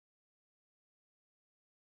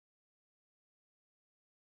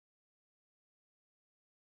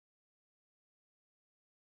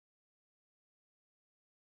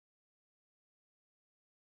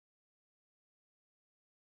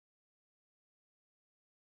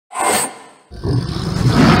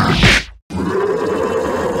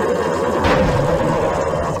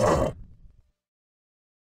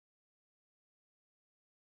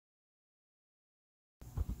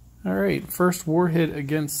Alright, first war hit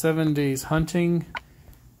against 7 Days Hunting.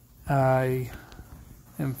 I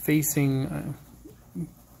am facing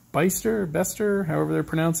Bester, however they're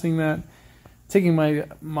pronouncing that. Taking my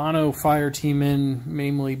mono fire team in,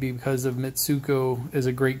 mainly because of Mitsuko is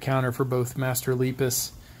a great counter for both Master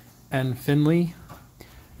Lepus and Finley.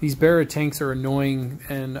 These Barra tanks are annoying,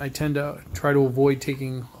 and I tend to try to avoid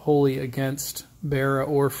taking Holy against Barra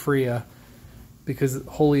or Freya, because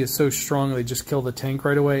Holy is so strong they just kill the tank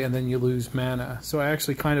right away and then you lose mana. So I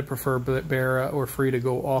actually kind of prefer Barra or Freya to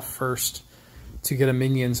go off first to get a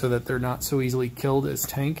minion so that they're not so easily killed as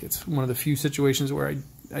tank. It's one of the few situations where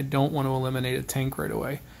I don't want to eliminate a tank right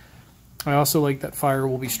away. I also like that fire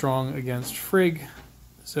will be strong against Frigg,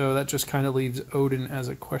 so that just kind of leaves Odin as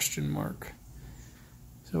a question mark.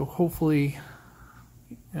 So hopefully,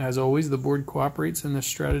 as always, the board cooperates and this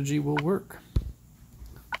strategy will work.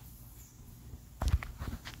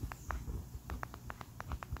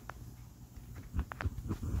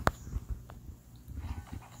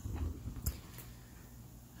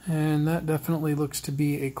 And that definitely looks to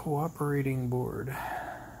be a cooperating board.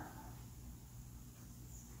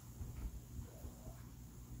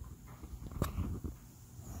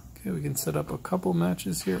 Okay, we can set up a couple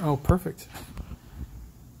matches here. Oh, perfect.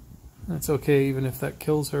 That's okay, even if that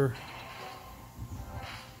kills her.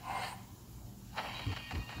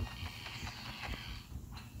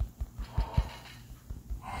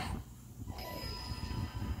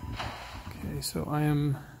 Okay, so I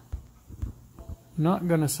am not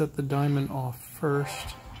going to set the diamond off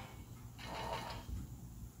first,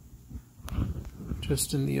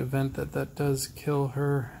 just in the event that that does kill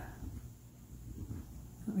her.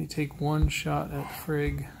 Let me take one shot at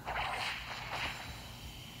Frigg.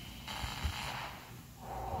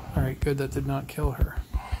 Alright, good, that did not kill her.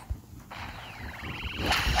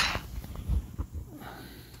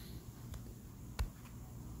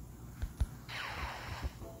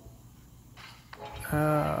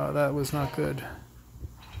 That was not good.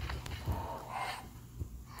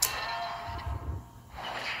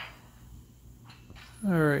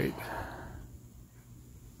 Alright.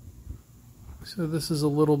 So this is a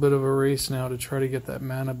little bit of a race now to try to get that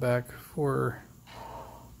mana back for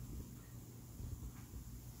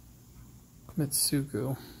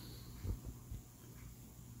Mitsuko.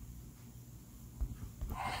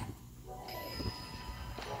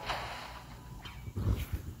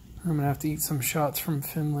 I'm gonna have to eat some shots from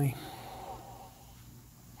Finley.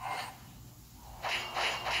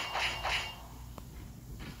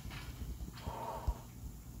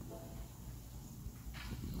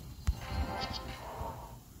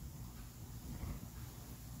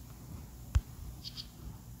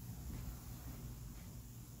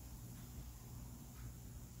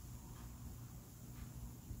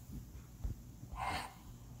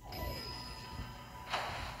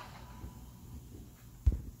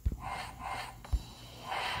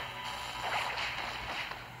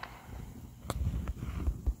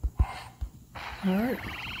 Alright.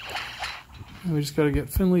 We just got to get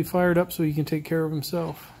Finley fired up so he can take care of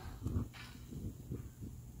himself.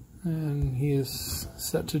 And he is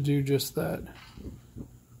set to do just that.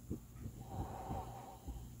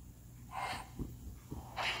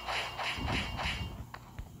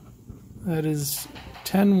 That is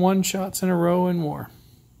 10 one-shots in a row and more.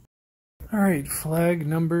 Alright, flag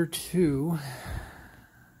number 2.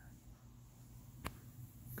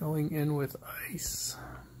 Going in with ice.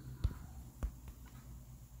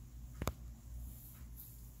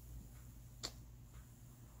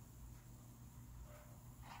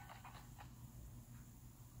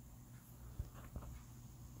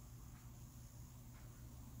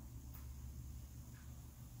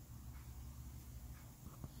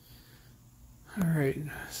 Alright,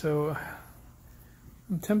 so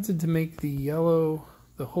I'm tempted to make the yellow,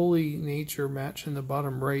 the Holy Nature match in the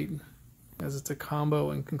bottom right, as it's a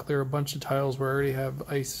combo and can clear a bunch of tiles where I already have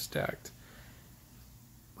ice stacked.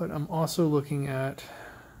 But I'm also looking at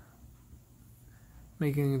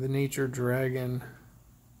making the Nature Dragon,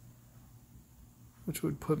 which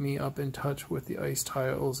would put me up in touch with the ice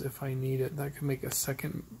tiles if I need it. That could make a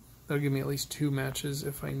second, that'll give me at least 2 matches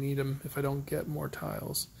if I need them, if I don't get more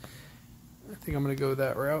tiles. I think I'm going to go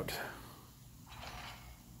that route.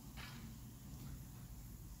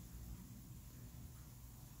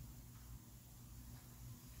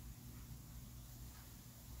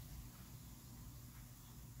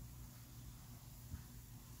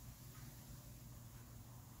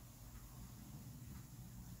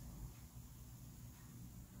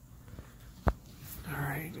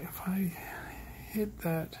 Alright, if I hit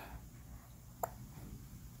that,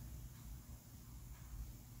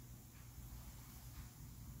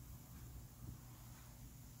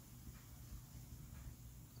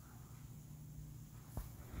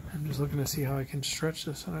 just looking to see how I can stretch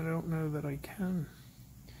this, and I don't know that I can.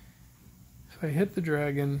 If I hit the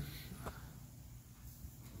dragon,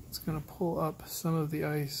 it's going to pull up some of the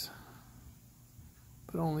ice,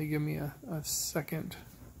 but only give me a second.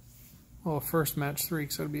 Well, a first match 3,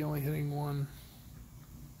 because I'd be only hitting 1.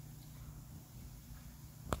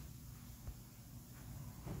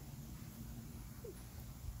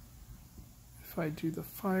 If I do the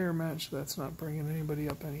fire match, that's not bringing anybody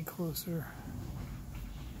up any closer.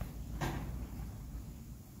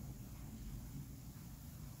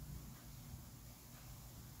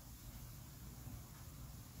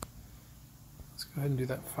 Let's go ahead and do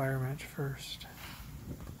that fire match first.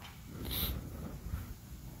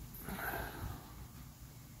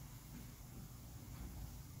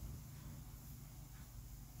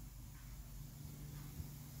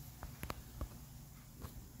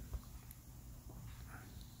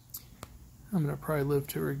 I'm going to probably live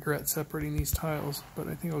to regret separating these tiles, but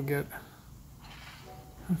I think I'll get...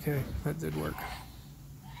 Okay, that did work.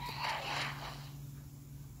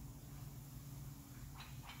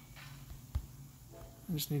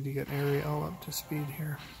 I just need to get Ariel up to speed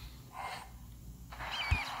here.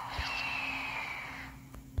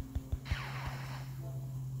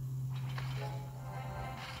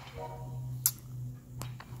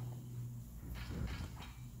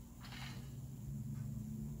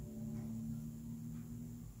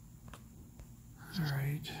 All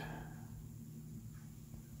right.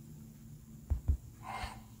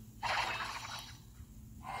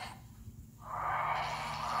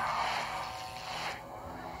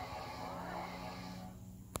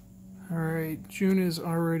 All right, June is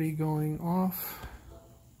already going off.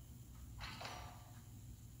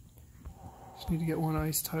 Just need to get one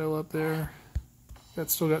ice tile up there.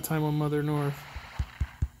 Still got time on Mother North.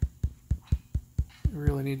 I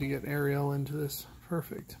really need to get Ariel into this.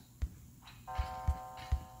 Perfect.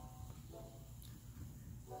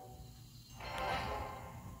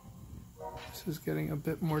 This is getting a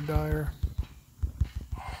bit more dire.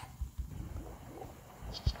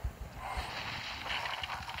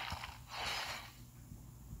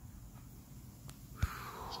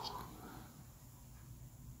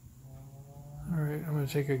 Alright, I'm going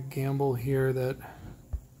to take a gamble here that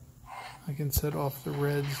I can set off the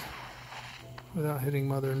reds without hitting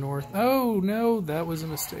Mother North. Oh, no, that was a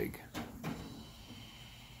mistake.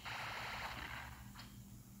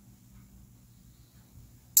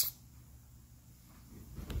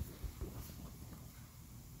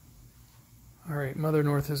 Alright, Mother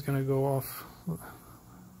North is going to go off.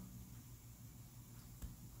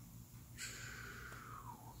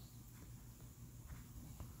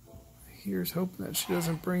 Here's hoping that she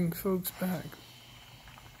doesn't bring folks back.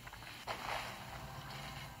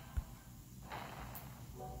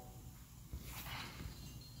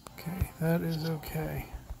 Okay, that is okay.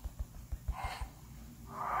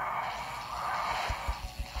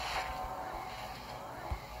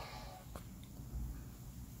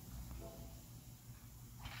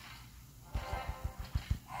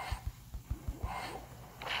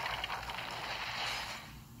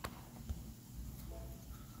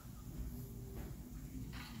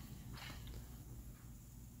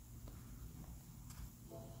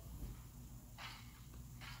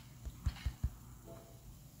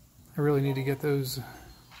 I really need to get those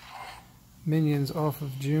minions off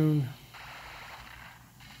of June.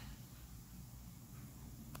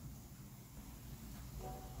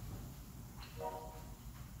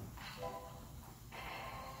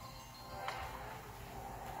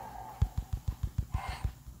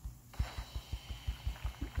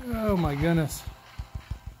 Oh my goodness.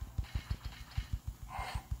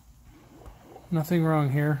 Nothing wrong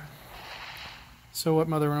here. So what,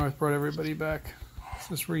 Mother North brought everybody back. Let's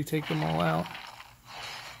just retake them all out.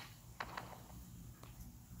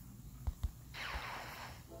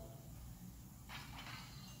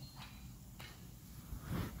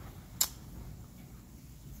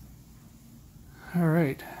 All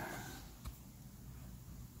right.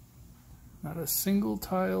 Not a single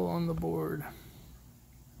tile on the board.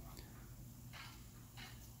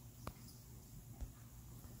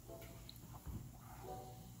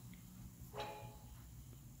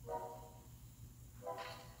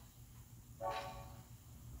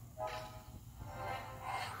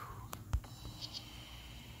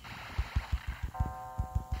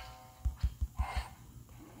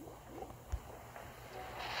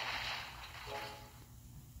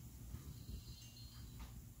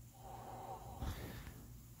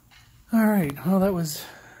 All right, well, that was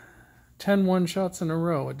 10 one-shots in a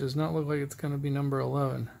row. It does not look like it's going to be number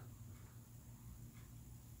 11.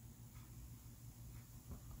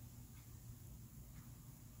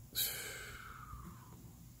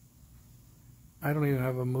 I don't even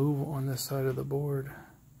have a move on this side of the board.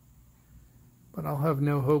 But I'll have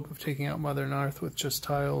no hope of taking out Mother Narth with just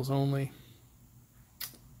tiles only.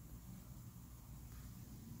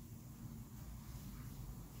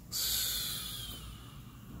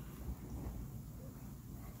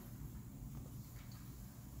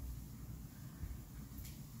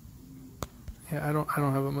 Yeah, I don't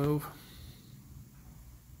have a move.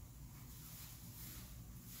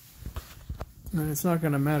 And it's not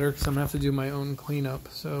going to matter because I'm going to have to do my own cleanup.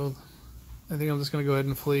 So I think I'm just going to go ahead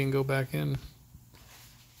and flee and go back in.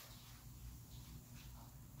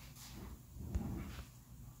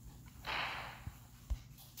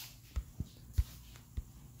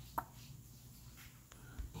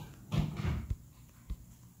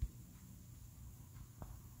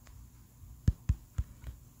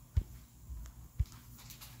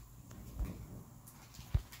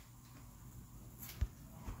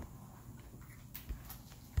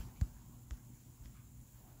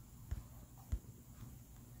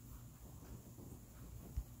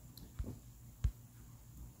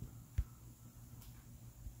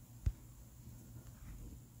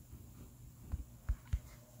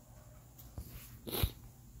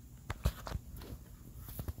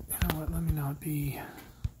 Let me not be...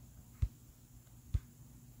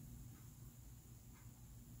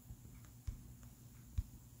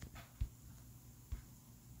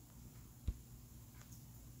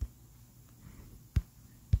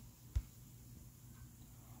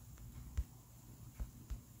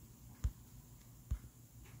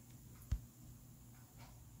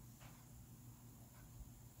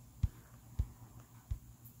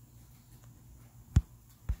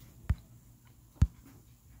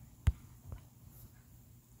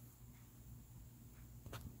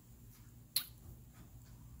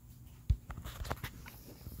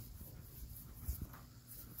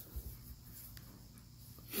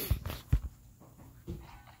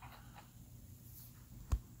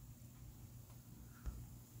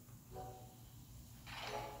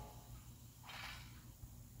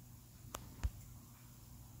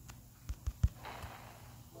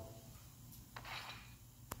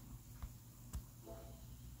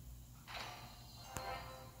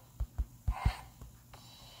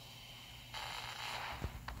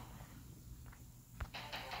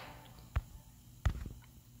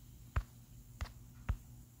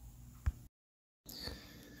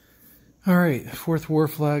 Alright, fourth war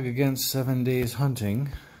flag against 7 days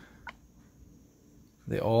hunting.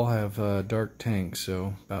 They all have dark tanks,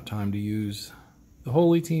 so about time to use the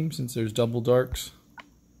holy team since there's double darks.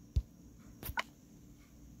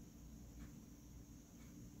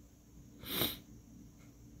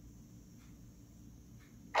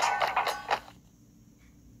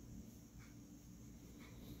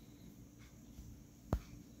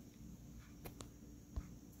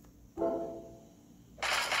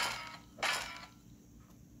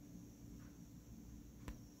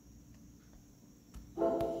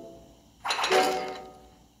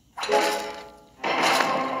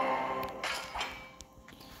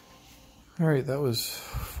 Alright, that was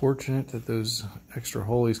fortunate that those extra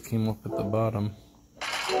holies came up at the bottom.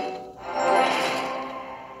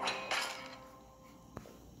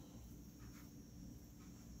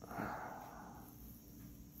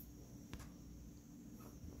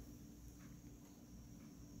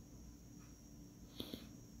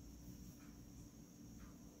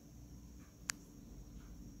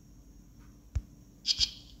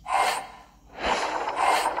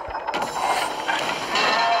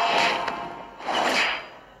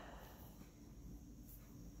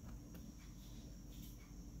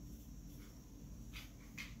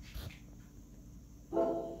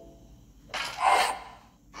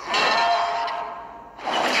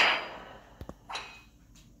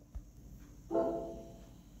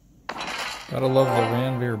 Gotta love the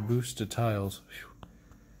Ranveer boost to tiles. Whew.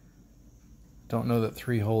 Don't know that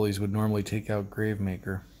 3 holies would normally take out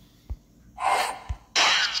Gravemaker.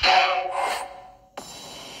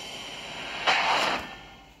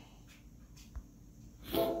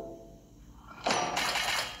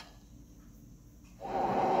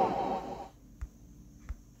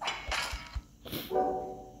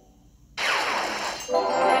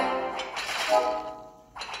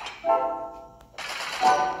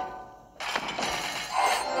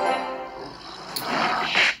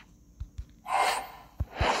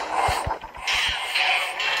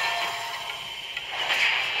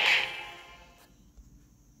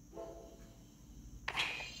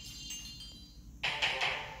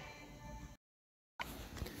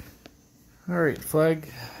 Alright,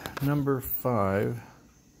 flag number 5.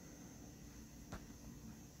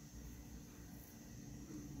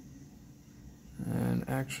 And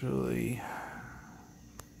actually,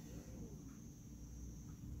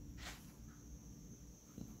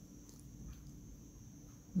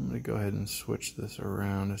 go ahead and switch this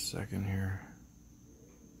around a second here.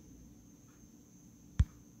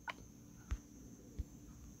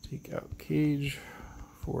 Take out Cage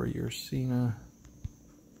for Ursina.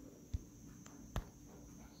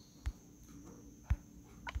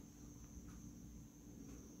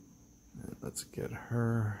 And let's get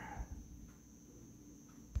her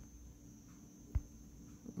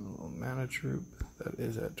a little mana troop that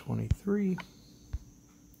is at 23.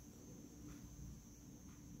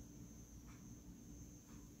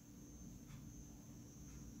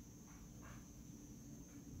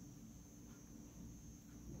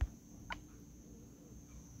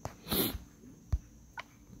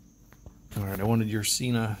 Alright, I wanted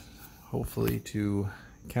Ursina hopefully to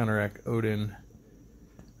counteract Odin.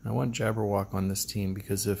 I want Jabberwock on this team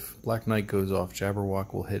because if Black Knight goes off,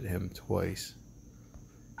 Jabberwock will hit him twice.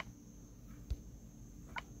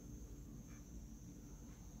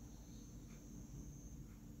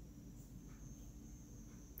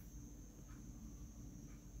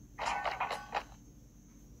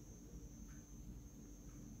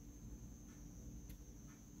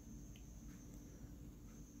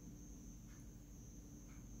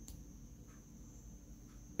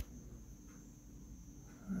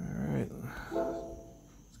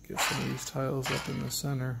 Get some of these tiles up in the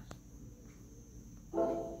center.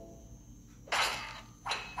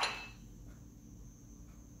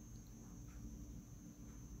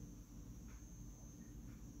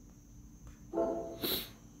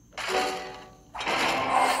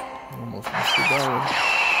 Almost missed the dollar.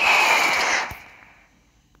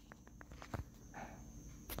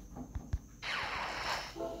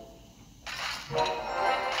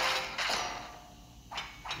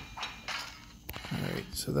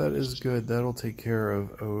 So that is good. That'll take care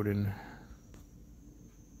of Odin.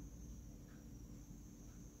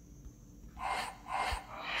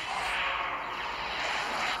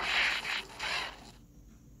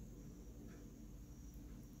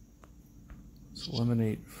 Let's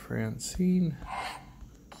eliminate Francine.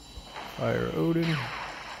 Fire Odin.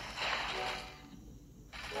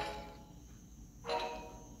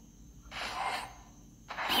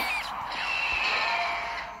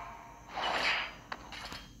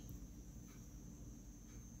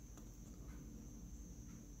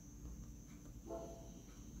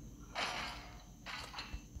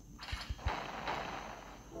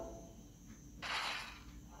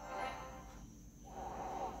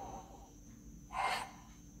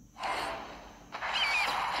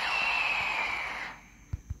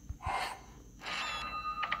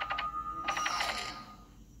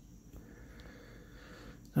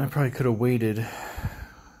 I probably could have waited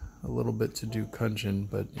a little bit to do Kunjin,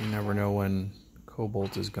 but you never know when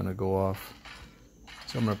Cobalt is going to go off.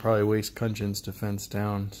 So I'm going to probably waste Kunjin's defense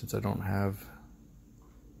down since I don't have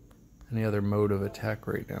any other mode of attack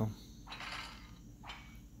right now.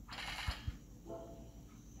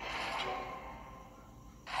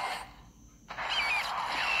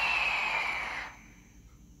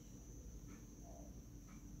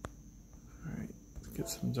 Alright, let's get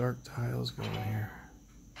some dark tiles going here.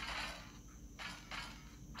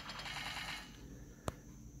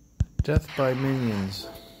 Death by minions.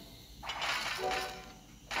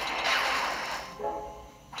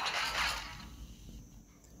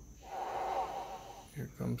 Here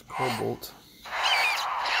comes Cobalt. So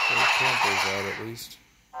the Tramper's out at least.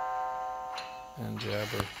 And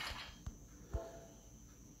Jabber.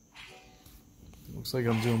 Looks like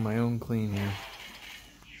I'm doing my own clean here.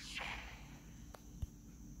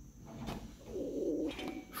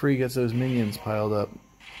 Free gets those minions piled up.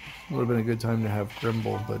 Would have been a good time to have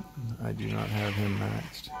Grimble, but I do not have him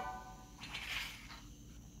maxed.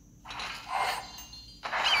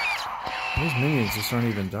 Those minions just aren't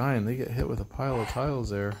even dying. They get hit with a pile of tiles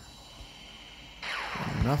there.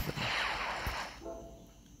 And nothing.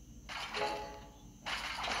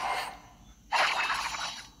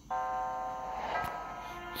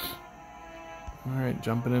 Alright,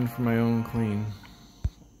 jumping in for my own clean.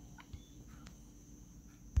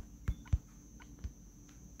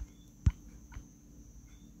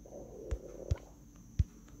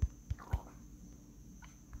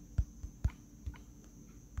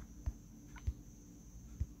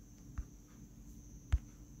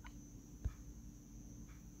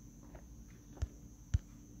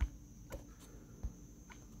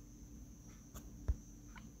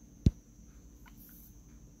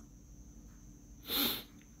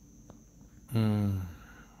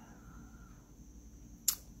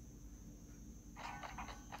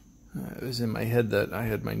 It was in my head that I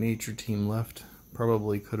had my nature team left.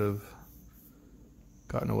 Probably could have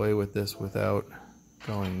gotten away with this without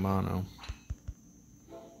going mono.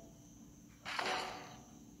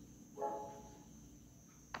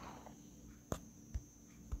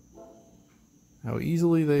 how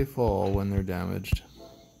easily they fall when they're damaged.